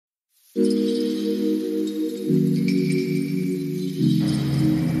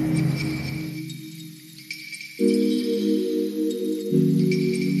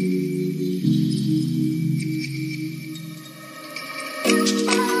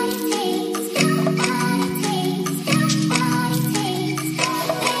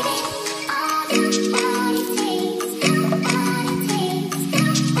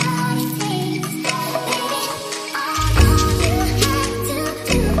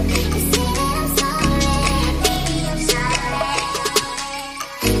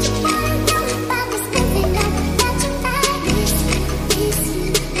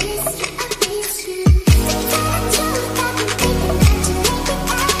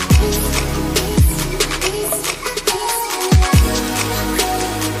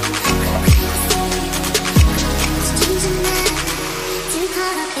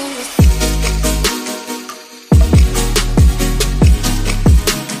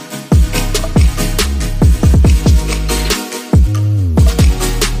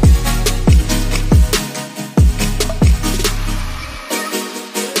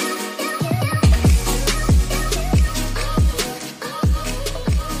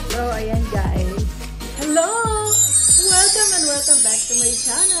Welcome back to my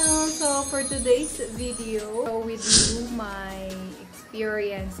channel. So for today's video, with you my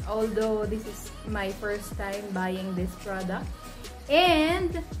experience, although this is my first time buying this product,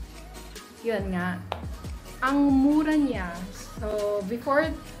 and yun nga, ang mura niya. So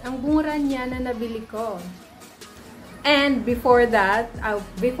ang mura niya na nabili ko. And before that,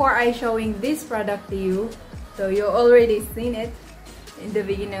 before I showing this product to you, so you already seen it in the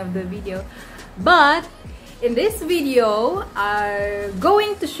beginning of the video, but in this video, I'm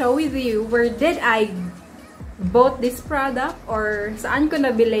going to show with you where did I bought this product or saan ko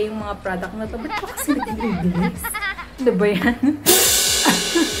nabili yung mga product na to. Ba't ko kasi nag-English? Ano ba yan?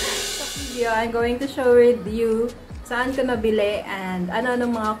 Sa video, I'm going to show with you saan ko nabili and ano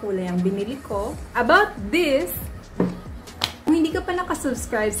mga kulay ang binili ko. About this, kung hindi ka pa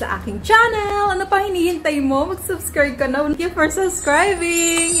nakasubscribe sa aking channel, ano pa hinihintay mo? Mag-subscribe ka na. Thank you for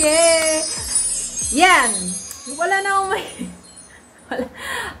subscribing! Yay! Yan! Wala na akong may...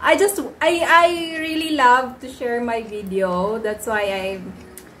 I really love to share my video. That's why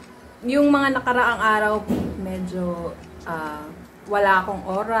yung mga nakaraang araw, medyo wala akong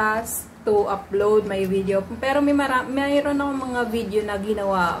oras to upload my video. Pero mayroon akong mga video na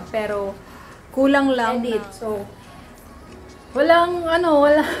ginawa. Pero kulang lang edit. So, walang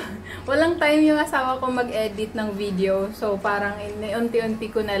time yung asawa ko mag-edit ng video. So, parang unti-unti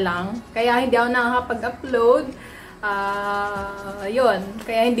ko na lang. Kaya hindi ako nakakapag-upload. Yun.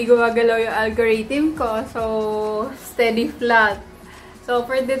 Kaya hindi gumagalaw yung algorithm ko. So, steady flat. So,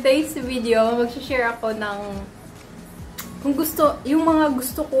 for today's video, mag-share ako ng yung mga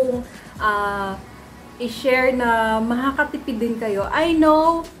gusto kong i-share na makakatipid din kayo. I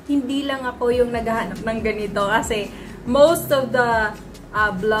know, hindi lang ako yung naghahanap ng ganito kasi most of the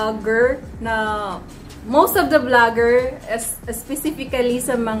vlogger, specifically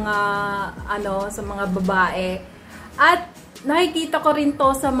sa mga sa mga babae, at nakikita ko rin to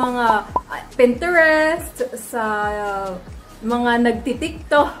sa mga Pinterest, sa mga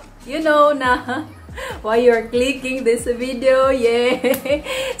nagti-TikTok, you know na why you're clicking this video, yeah.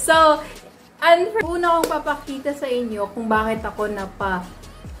 So, una kong papakita sa inyo kung bakit ako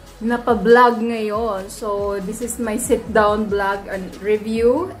napa-vlog ngayon. So, this is my sit-down vlog and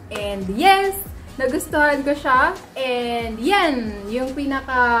review. And yes, nagustuhan ko siya. And yan, yung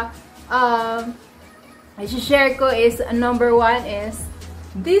pinaka i-share ko is number 1 is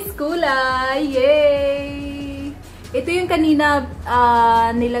this kulay. Yay! Ito yung kanina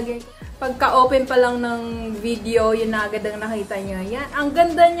nilagay. Pagka-open pa lang ng video, yun na agad ang nakita nyo. Yan, ang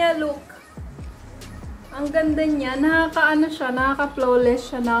ganda niya, look. Ang ganda niya,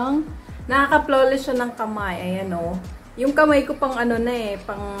 nakaka-flawless siya ng kamay. Ayan o. Yung kamay ko pang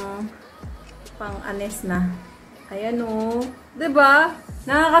pang anes na. Ayan o. Diba?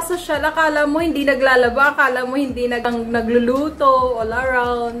 Nakakasosyal. Akala mo hindi naglalaba. Akala mo hindi nagluluto all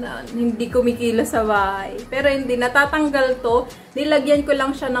around. Hindi kumikilo sa bahay. Pero hindi. Natatanggal to. Nilagyan ko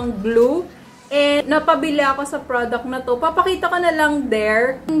lang siya ng glue. And napabili ako sa product na to. Papakita ko na lang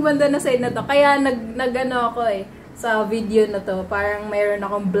there. Yung banda na side na to. Kaya nag-ano ako sa video na to. Parang mayroon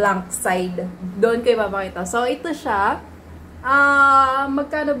akong blank side. Doon ko ipapakita. So, ito siya.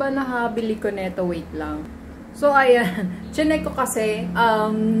 Magkano ba nakabili ko neto? Wait lang. So, ayan. Chinek ko kasi.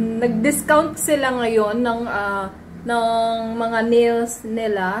 Nag-discount sila ngayon ng mga nails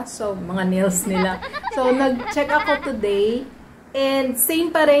nila. So, nag-check ako today. And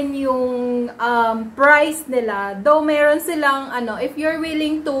same pa rin yung price nila. Though meron silang if you're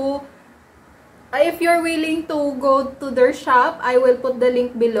willing to If you're willing to go to their shop, I will put the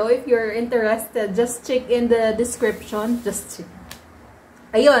link below if you're interested. Just check in the description. Just check.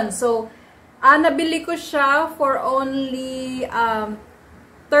 Ayun, so, nabili ko siya for only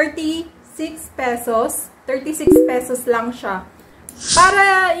 36 pesos. 36 pesos lang siya.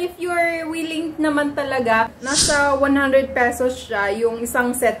 Para if you're willing naman talaga, nasa 100 pesos siya, yung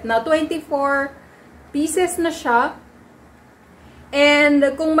isang set na 24 pieces na siya. And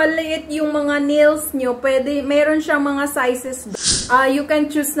kung maliit yung mga nails nyo, pwede, meron siyang mga sizes. You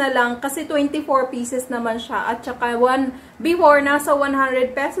can choose na lang kasi 24 pieces naman siya. At saka before, nasa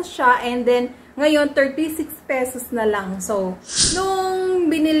 100 pesos siya. And then, ngayon, 36 pesos na lang. So,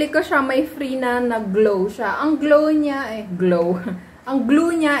 nung binili ko siya, may free na nag-glow siya. Ang glow niya, glow. Ang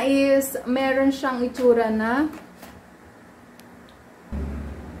glue niya is, meron siyang itsura na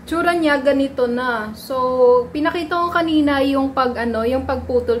ganito na. So, pinakita ko kanina yung yung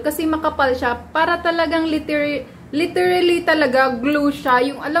pagputol kasi makapal siya para talagang literally talaga glue siya.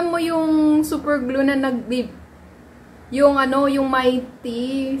 Yung alam mo yung super glue na yung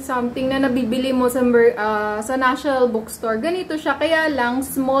mighty something na nabibili mo sa National Bookstore. Ganito siya, kaya lang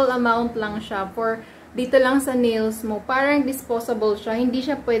small amount lang siya for dito lang sa nails mo. Parang disposable siya, hindi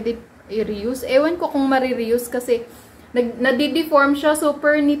siya pwede i-reuse. Ewan ko kung mari-reuse kasi nadideform siya,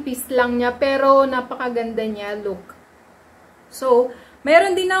 super nipis lang niya, pero napakaganda niya, look. So,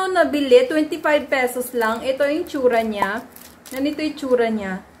 meron din ako nabili, 25 pesos lang. Ito yung tsura niya. Ganito yung tsura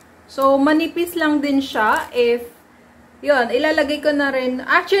niya. So, manipis lang din siya. Yun, ilalagay ko na rin.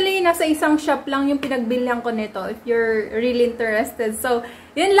 Actually, nasa isang shop lang yung pinagbilihan ko nito, if you're really interested. So,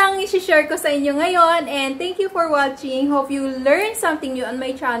 yun lang i-share ko sa inyo ngayon. And thank you for watching. Hope you learned something new on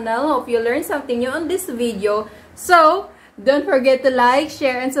my channel. Hope you learned something new on this video. So, don't forget to like,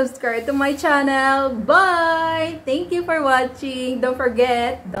 share, and subscribe to my channel. Bye! Thank you for watching. Don't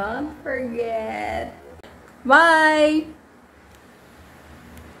forget. Bye!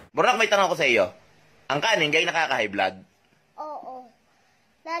 Burak, may tanong ko sa iyo. Ang kanin, gay nakaka-high blood? Oo.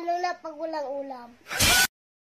 Lalo na pag walang ulam.